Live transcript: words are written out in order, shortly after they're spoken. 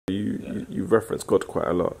reference God quite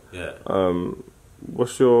a lot. Yeah.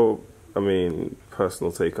 What's your,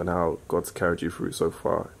 personal take on how God's carried you through so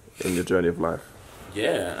far in your journey of life?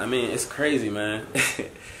 Yeah, I mean, it's crazy, man.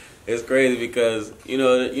 It's crazy because you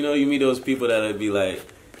meet those people that'll be like,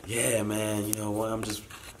 yeah, man, you know what? I'm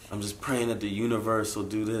just praying that the universe will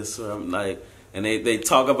do this, or I'm like, and they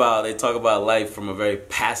talk about life from a very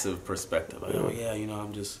passive perspective. Like, oh yeah, I'm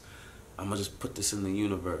gonna just put this in the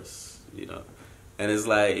universe, And it's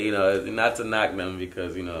like, not to knock them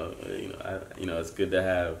because it's good to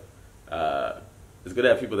have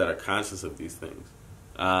people that are conscious of these things.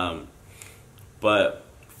 But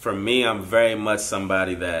for me, I'm very much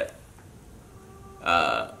somebody that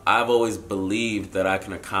I've always believed that I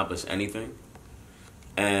can accomplish anything.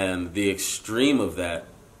 And the extreme of that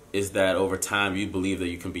is that over time you believe that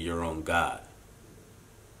you can be your own God.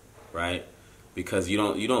 Right? Because you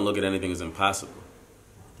don't look at anything as impossible.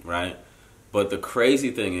 Right? But the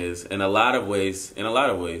crazy thing is, in a lot of ways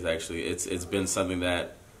actually, it's been something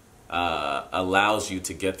that allows you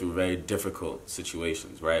to get through very difficult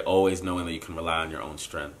situations, right? Always knowing that you can rely on your own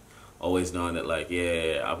strength. Always knowing that, like,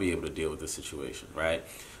 yeah, I'll be able to deal with this situation, right?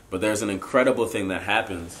 But there's an incredible thing that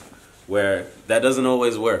happens where that doesn't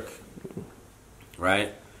always work,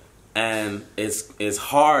 right? And it's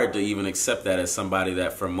hard to even accept that as somebody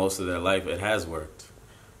that for most of their life it has worked,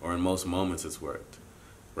 or in most moments it's worked,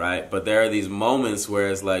 right? But there are these moments where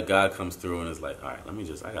it's like God comes through and it's like, all right,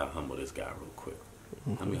 I gotta humble this guy real quick.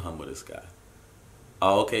 Let me humble this guy.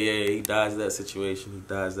 Oh, okay, yeah, he dodged that situation.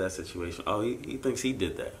 Oh, he thinks he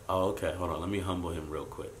did that. Oh, okay, hold on. Let me humble him real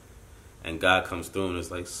quick. And God comes through and it's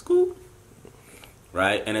like, scoop.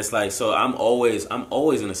 Right? And it's like, so I'm always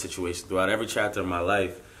in a situation throughout every chapter of my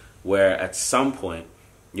life where at some point,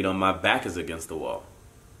 my back is against the wall.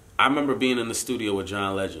 I remember being in the studio with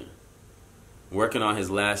John Legend, working on his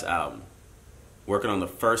last album, working on the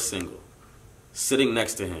first single, sitting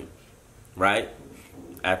next to him, right?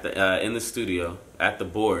 At the in the studio at the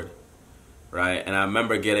board, right? And I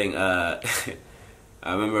remember getting around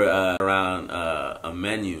a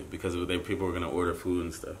menu because people were gonna order food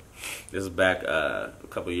and stuff. This is back a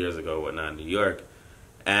couple of years ago, whatnot, in New York,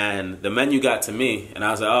 and the menu got to me, and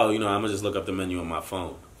I was like, oh, I'm gonna just look up the menu on my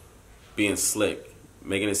phone, being slick,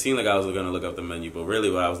 making it seem like I was gonna look up the menu, but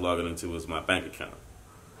really what I was logging into was my bank account.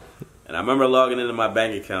 And I remember logging into my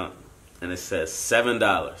bank account, and it says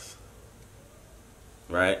 $7.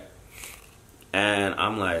 Right? And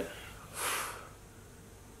I'm like,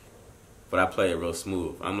 but I play it real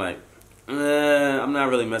smooth. I'm like, I'm not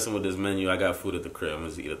really messing with this menu. I got food at the crib. I'm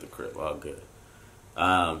going to eat at the crib. All good.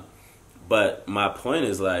 But my point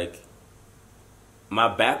is, like,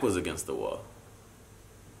 my back was against the wall.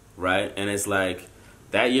 Right? And it's like,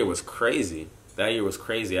 that year was crazy. I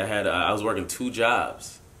was working 2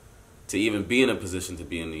 jobs to even be in a position to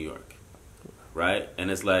be in New York. Right?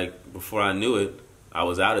 And it's like, before I knew it, I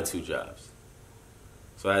was out of 2 jobs.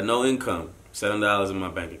 So I had no income, $7 in my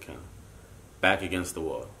bank account, back against the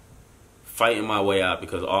wall, fighting my way out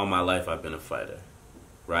because all my life I've been a fighter,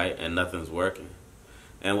 right? And nothing's working.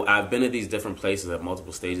 And I've been at these different places at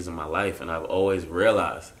multiple stages in my life, and I've always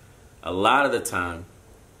realized a lot of the time,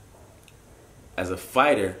 as a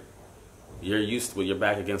fighter, you're used to, with your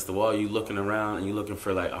back against the wall, you're looking around and you're looking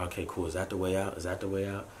for like, okay, cool, is that the way out?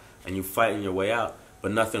 And you're fighting your way out,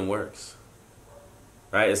 but nothing works.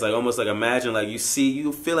 Right? It's like almost like imagine like you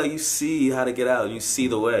feel like you see how to get out and you see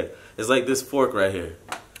the way. It's like this fork right here.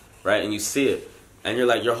 Right? And you see it. And you're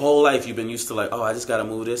like, your whole life you've been used to like, oh, I just got to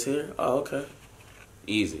move this here. Oh, okay.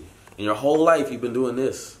 Easy. And your whole life you've been doing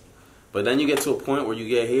this. But then you get to a point where you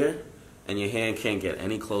get here and your hand can't get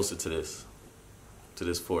any closer to this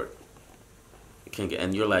fork. It can't get,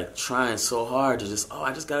 and you're like trying so hard to just,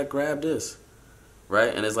 I just got to grab this.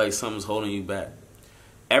 Right? And it's like something's holding you back.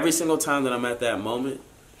 Every single time that I'm at that moment,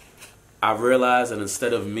 I realize that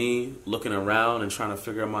instead of me looking around and trying to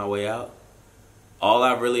figure my way out, all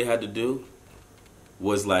I really had to do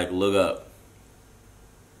was like look up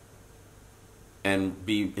and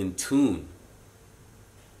be in tune.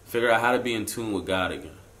 Figure out how to be in tune with God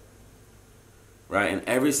again. Right? And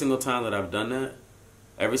every single time that I've done that,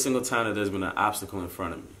 every single time that there's been an obstacle in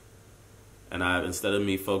front of me, and instead of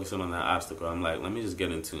me focusing on that obstacle, I'm like, let me just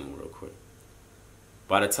get in tune real quick.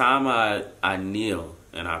 By the time I kneel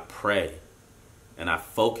and I pray and I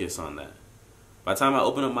focus on that, by the time I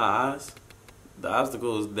open up my eyes, the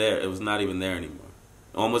obstacle is there. It was not even there anymore.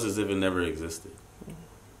 Almost as if it never existed.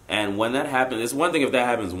 And when that happens, it's one thing if that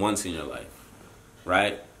happens once in your life,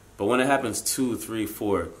 right? But when it happens 2, 3,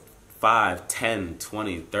 4, 5, 10,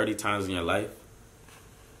 20, 30 times in your life,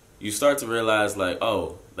 you start to realize like,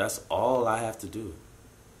 oh, that's all I have to do.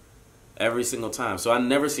 Every single time. So I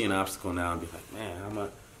never see an obstacle now and be like, man, how am I?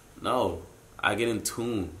 No, I get in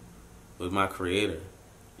tune with my Creator.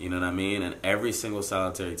 You know what I mean? And every single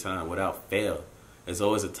solitary time, without fail, it's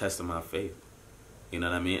always a test of my faith. You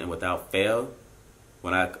know what I mean? And without fail,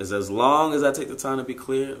 as long as I take the time to be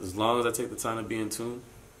clear, as long as I take the time to be in tune,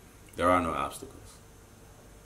 there are no obstacles.